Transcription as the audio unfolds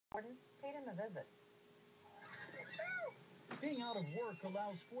paid him a visit. Being out of work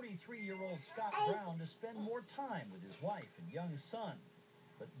allows 43-year-old Scott Brown to spend more time with his wife and young son.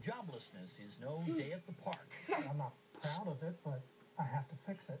 But joblessness is no day at the park. I'm not proud of it, but I have to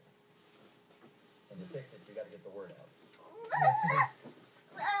fix it. And to fix it, you got to get the word out. Yes, you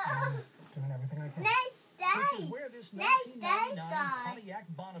do. I'm doing everything I can. Which is where this 1999 Pontiac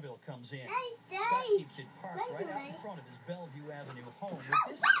Bonneville comes in. Scott keeps it parked right out in front of his Bellevue Avenue home with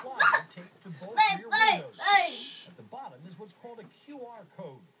this flyer taped to both rear windows. At the bottom is what's called a QR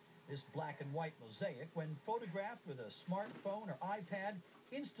code. This black and white mosaic, when photographed with a smartphone or iPad,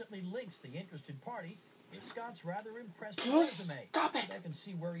 instantly links the interested party with Scott's rather impressive resume. Stop it! So they can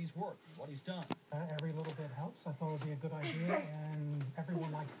see where he's worked and what he's done. Every little bit helps. I thought it would be a good idea, and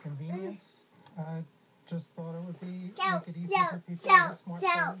everyone likes convenience. Just thought it would be make it easier for people with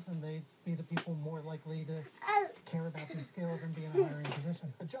smartphones, and they'd be the people more likely to care about these skills and be in a hiring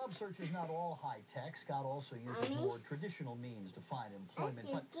position. The job search is not all high-tech. Scott also uses more traditional means to find employment,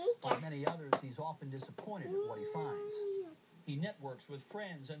 but like many others, he's often disappointed at what he finds. He networks with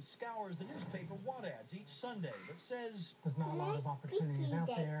friends and scours the newspaper want ads each Sunday, but says there's not a lot of opportunities out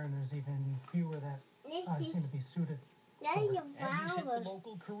there, and there's even fewer that seem to be suited. And he's hit the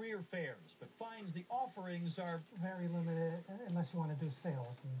local career fairs, but finds the offerings are very limited unless you want to do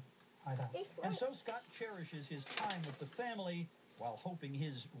sales, and I don't. And so Scott cherishes his time with the family while hoping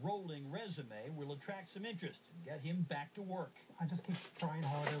his rolling resume will attract some interest and get him back to work. I just keep trying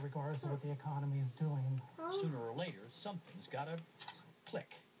harder regardless of what the economy's doing. Sooner or later, something's got to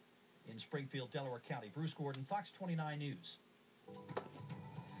click. In Springfield, Delaware County, Bruce Gordon, Fox 29 News.